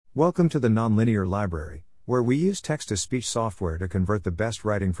Welcome to the Nonlinear Library, where we use text-to-speech software to convert the best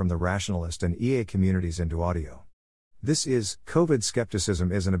writing from the Rationalist and EA communities into audio. This is COVID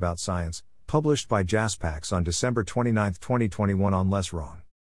Skepticism Isn't About Science, published by jaspax on December 29, 2021 on LessWrong.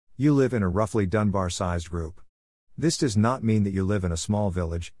 You live in a roughly Dunbar-sized group. This does not mean that you live in a small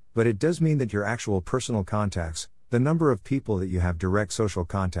village, but it does mean that your actual personal contacts, the number of people that you have direct social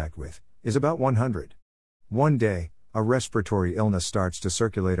contact with, is about 100. One day, a respiratory illness starts to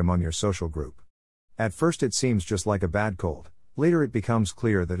circulate among your social group. At first it seems just like a bad cold, later it becomes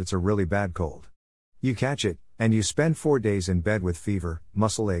clear that it's a really bad cold. You catch it, and you spend 4 days in bed with fever,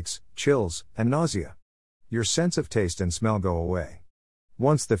 muscle aches, chills, and nausea. Your sense of taste and smell go away.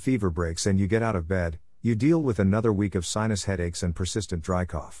 Once the fever breaks and you get out of bed, you deal with another week of sinus headaches and persistent dry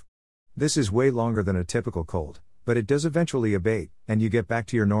cough. This is way longer than a typical cold, but it does eventually abate, and you get back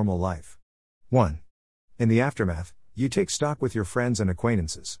to your normal life. 1. In the aftermath, you take stock with your friends and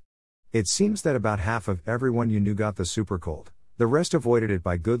acquaintances. It seems that about half of everyone you knew got the supercold, the rest avoided it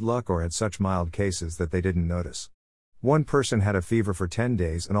by good luck or had such mild cases that they didn't notice. One person had a fever for 10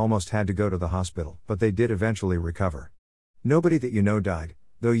 days and almost had to go to the hospital, but they did eventually recover. Nobody that you know died,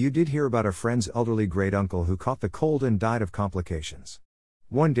 though you did hear about a friend's elderly great-uncle who caught the cold and died of complications.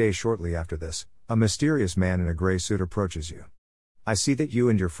 One day shortly after this, a mysterious man in a gray suit approaches you. I see that you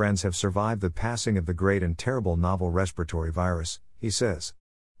and your friends have survived the passing of the great and terrible novel respiratory virus, he says.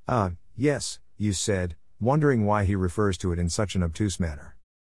 Yes, you said, wondering why he refers to it in such an obtuse manner.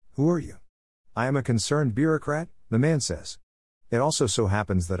 Who are you? I am a concerned bureaucrat, the man says. It also so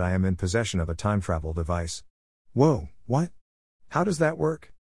happens that I am in possession of a time travel device. Whoa, what? How does that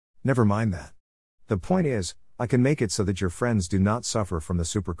work? Never mind that. The point is, I can make it so that your friends do not suffer from the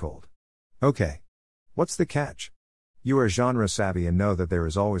supercold. Okay. What's the catch? You are genre savvy and know that there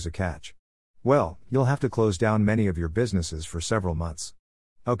is always a catch. Well, you'll have to close down many of your businesses for several months.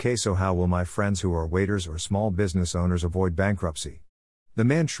 Okay, so how will my friends who are waiters or small business owners avoid bankruptcy? The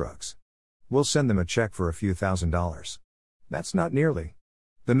man shrugs. We'll send them a check for a few $1,000s. That's not nearly.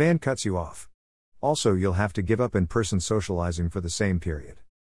 The man cuts you off. Also, you'll have to give up in-person socializing for the same period.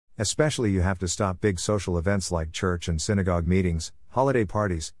 Especially you have to stop big social events like church and synagogue meetings, holiday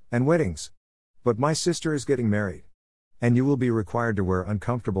parties, and weddings. But my sister is getting married. And you will be required to wear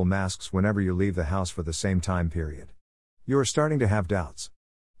uncomfortable masks whenever you leave the house for the same time period. You are starting to have doubts.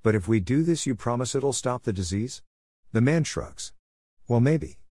 But if we do this, you promise it'll stop the disease? The man shrugs. Well,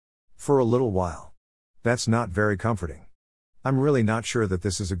 maybe. For a little while. That's not very comforting. I'm really not sure that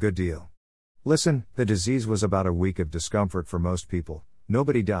this is a good deal. Listen, the disease was about a week of discomfort for most people,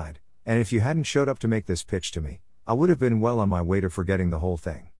 nobody died, and if you hadn't showed up to make this pitch to me, I would have been well on my way to forgetting the whole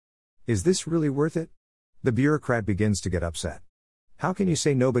thing. Is this really worth it? The bureaucrat begins to get upset. How can you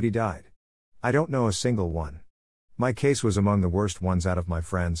say nobody died? I don't know a single one. My case was among the worst ones out of my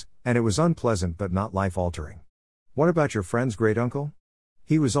friends, and it was unpleasant but not life-altering. What about your friend's great-uncle?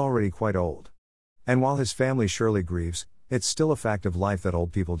 He was already quite old. And while his family surely grieves, it's still a fact of life that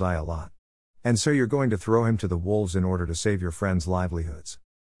old people die a lot. And so you're going to throw him to the wolves in order to save your friend's livelihoods.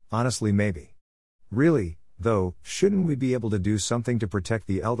 Honestly, maybe. Really, though, shouldn't we be able to do something to protect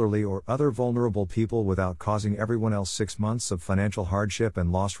the elderly or other vulnerable people without causing everyone else 6 months of financial hardship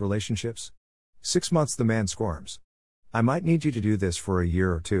and lost relationships? 6 months, the man squirms. I might need you to do this for a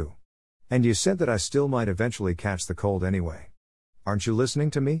year or two. And you said that I still might eventually catch the cold anyway. Aren't you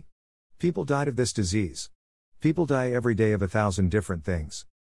listening to me? People died of this disease. People die every day of 1,000 different things.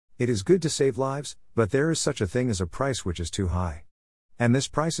 It is good to save lives, but there is such a thing as a price which is too high. And this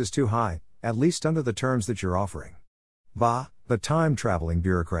price is too high, at least under the terms that you're offering. Bah, the time-traveling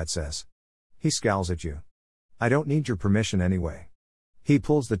bureaucrat says. He scowls at you. I don't need your permission anyway. He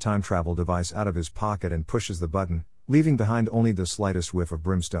pulls the time travel device out of his pocket and pushes the button, leaving behind only the slightest whiff of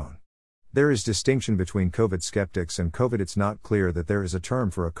brimstone. There is distinction between COVID skeptics and COVID. It's not clear that there is a term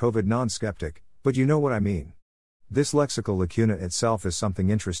for a COVID non-skeptic, but you know what I mean. This lexical lacuna itself is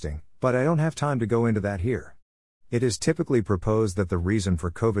something interesting, but I don't have time to go into that here. It is typically proposed that the reason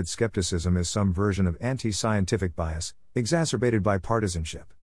for COVID skepticism is some version of anti-scientific bias, exacerbated by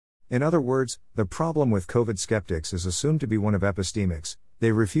partisanship. In other words, the problem with COVID skeptics is assumed to be one of epistemics.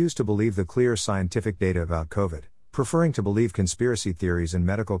 They refuse to believe the clear scientific data about COVID, preferring to believe conspiracy theories and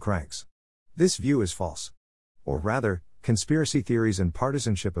medical cranks. This view is false. Or rather, conspiracy theories and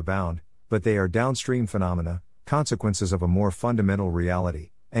partisanship abound, but they are downstream phenomena, consequences of a more fundamental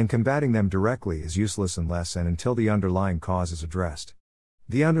reality, and combating them directly is useless unless and until the underlying cause is addressed.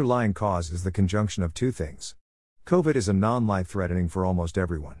 The underlying cause is the conjunction of two things. COVID is a non-life-threatening for almost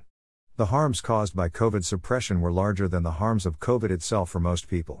everyone. The harms caused by COVID suppression were larger than the harms of COVID itself for most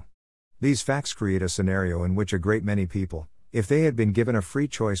people. These facts create a scenario in which a great many people, if they had been given a free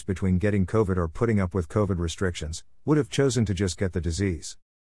choice between getting COVID or putting up with COVID restrictions, would have chosen to just get the disease.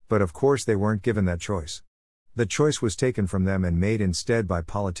 But of course they weren't given that choice. The choice was taken from them and made instead by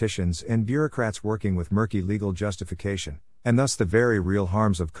politicians and bureaucrats working with murky legal justification, and thus the very real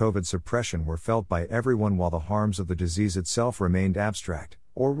harms of COVID suppression were felt by everyone while the harms of the disease itself remained abstract,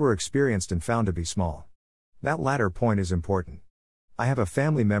 or were experienced and found to be small. That latter point is important. I have a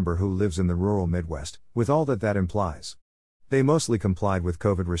family member who lives in the rural Midwest, with all that implies. They mostly complied with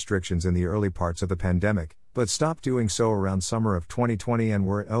COVID restrictions in the early parts of the pandemic, but stopped doing so around summer of 2020 and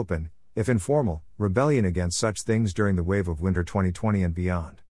were open, if informal, rebellion against such things during the wave of winter 2020 and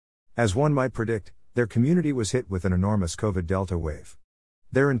beyond. As one might predict, their community was hit with an enormous COVID Delta wave.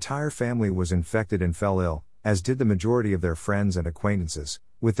 Their entire family was infected and fell ill, as did the majority of their friends and acquaintances,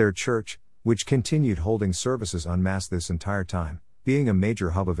 with their church, which continued holding services unmasked this entire time, being a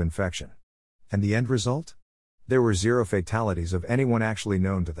major hub of infection. And the end result? There were 0 fatalities of anyone actually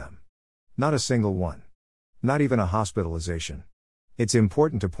known to them. Not a single one. Not even a hospitalization. It's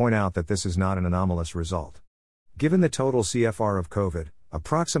important to point out that this is not an anomalous result. Given the total CFR of COVID,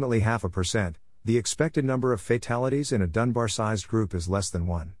 approximately 0.5%, the expected number of fatalities in a Dunbar-sized group is less than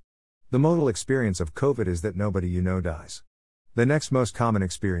 1. The modal experience of COVID is that nobody you know dies. The next most common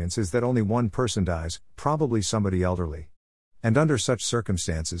experience is that only one person dies, probably somebody elderly. And under such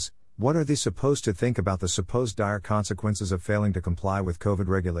circumstances, what are they supposed to think about the supposed dire consequences of failing to comply with COVID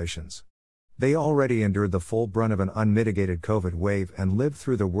regulations? They already endured the full brunt of an unmitigated COVID wave and lived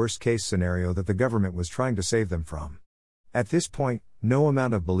through the worst-case scenario that the government was trying to save them from. At this point, no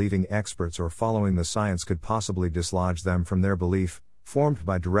amount of believing experts or following the science could possibly dislodge them from their belief, formed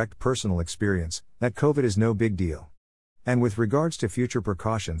by direct personal experience, that COVID is no big deal. And with regards to future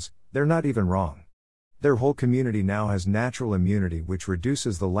precautions, they're not even wrong. Their whole community now has natural immunity, which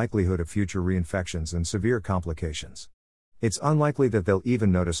reduces the likelihood of future reinfections and severe complications. It's unlikely that they'll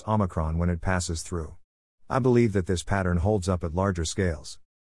even notice Omicron when it passes through. I believe that this pattern holds up at larger scales.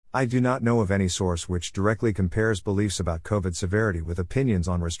 I do not know of any source which directly compares beliefs about COVID severity with opinions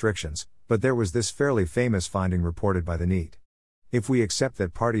on restrictions, but there was this fairly famous finding reported by the NEET. If we accept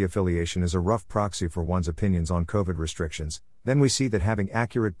that party affiliation is a rough proxy for one's opinions on COVID restrictions, then we see that having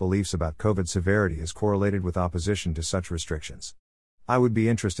accurate beliefs about COVID severity is correlated with opposition to such restrictions. I would be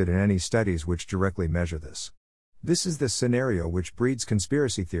interested in any studies which directly measure this. This is the scenario which breeds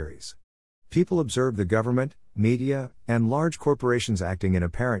conspiracy theories. People observe the government, media, and large corporations acting in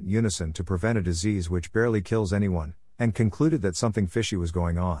apparent unison to prevent a disease which barely kills anyone, and concluded that something fishy was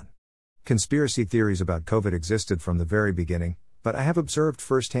going on. Conspiracy theories about COVID existed from the very beginning, but I have observed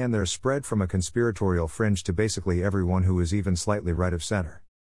firsthand their spread from a conspiratorial fringe to basically everyone who is even slightly right of center.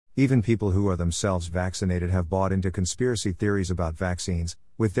 Even people who are themselves vaccinated have bought into conspiracy theories about vaccines,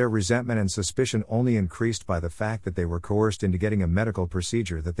 with their resentment and suspicion only increased by the fact that they were coerced into getting a medical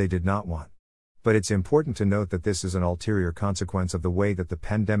procedure that they did not want. But it's important to note that this is an ulterior consequence of the way that the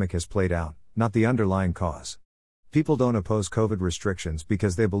pandemic has played out, not the underlying cause. People don't oppose COVID restrictions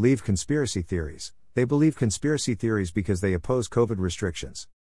because they believe conspiracy theories. They believe conspiracy theories because they oppose COVID restrictions.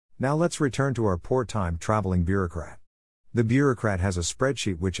 Now let's return to our poor time-traveling bureaucrat. The bureaucrat has a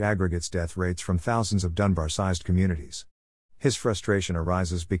spreadsheet which aggregates death rates from thousands of Dunbar-sized communities. His frustration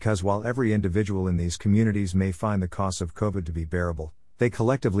arises because while every individual in these communities may find the costs of COVID to be bearable, they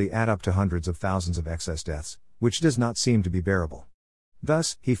collectively add up to hundreds of thousands of excess deaths, which does not seem to be bearable.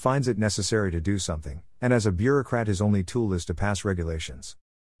 Thus, he finds it necessary to do something, and as a bureaucrat his only tool is to pass regulations.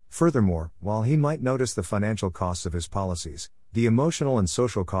 Furthermore, while he might notice the financial costs of his policies, the emotional and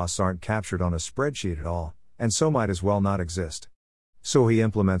social costs aren't captured on a spreadsheet at all, and so might as well not exist. So he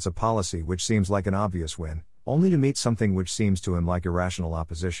implements a policy which seems like an obvious win, only to meet something which seems to him like irrational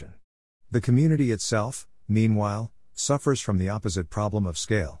opposition. The community itself, meanwhile, suffers from the opposite problem of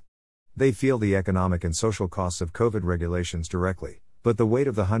scale. They feel the economic and social costs of COVID regulations directly, but the weight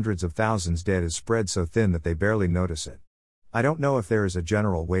of the hundreds of thousands dead is spread so thin that they barely notice it. I don't know if there is a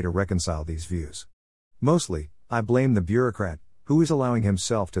general way to reconcile these views. Mostly, I blame the bureaucrat, who is allowing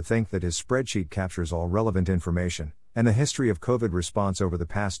himself to think that his spreadsheet captures all relevant information, and the history of COVID response over the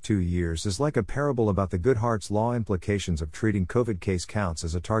past 2 years is like a parable about the Goodhart's law implications of treating COVID case counts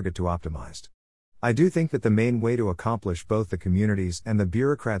as a target to optimized. I do think that the main way to accomplish both the community's and the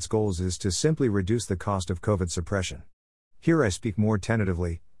bureaucrat's goals is to simply reduce the cost of COVID suppression. Here I speak more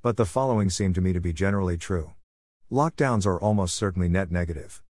tentatively, but the following seem to me to be generally true. Lockdowns are almost certainly net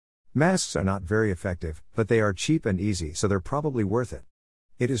negative. Masks are not very effective, but they are cheap and easy, so they're probably worth it.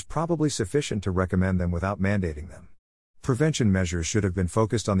 It is probably sufficient to recommend them without mandating them. Prevention measures should have been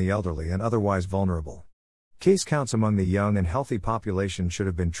focused on the elderly and otherwise vulnerable. Case counts among the young and healthy population should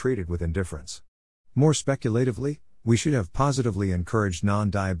have been treated with indifference. More speculatively, We should have positively encouraged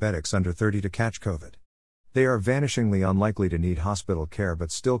non-diabetics under 30 to catch COVID. They are vanishingly unlikely to need hospital care but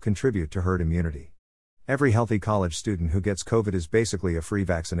still contribute to herd immunity. Every healthy college student who gets COVID is basically a free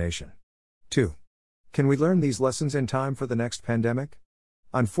vaccination. 2. Can we learn these lessons in time for the next pandemic?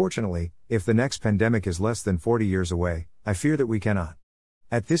 Unfortunately, if the next pandemic is less than 40 years away, I fear that we cannot.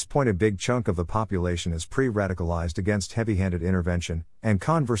 At this point, a big chunk of the population is pre-radicalized against heavy-handed intervention, and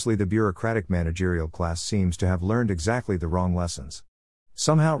conversely the bureaucratic managerial class seems to have learned exactly the wrong lessons.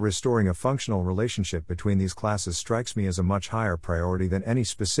 Somehow restoring a functional relationship between these classes strikes me as a much higher priority than any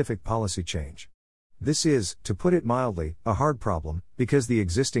specific policy change. This is, to put it mildly, a hard problem, because the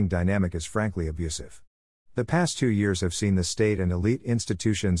existing dynamic is frankly abusive. The past 2 years have seen the state and elite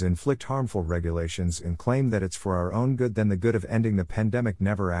institutions inflict harmful regulations and claim that it's for our own good. Then the good of ending the pandemic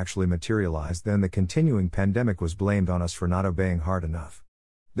never actually materialized. Then the continuing pandemic was blamed on us for not obeying hard enough.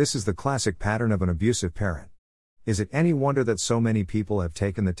 This is the classic pattern of an abusive parent. Is it any wonder that so many people have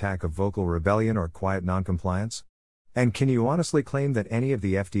taken the tack of vocal rebellion or quiet noncompliance? And can you honestly claim that any of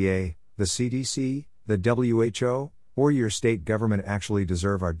the FDA, the CDC, the WHO, or your state government actually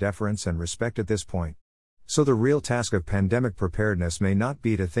deserve our deference and respect at this point? So the real task of pandemic preparedness may not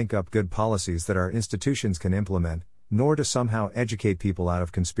be to think up good policies that our institutions can implement, nor to somehow educate people out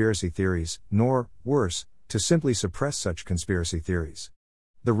of conspiracy theories, nor, worse, to simply suppress such conspiracy theories.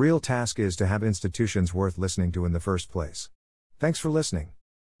 The real task is to have institutions worth listening to in the first place. Thanks for listening.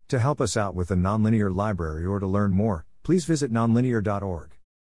 To help us out with the Nonlinear Library or to learn more, please visit nonlinear.org.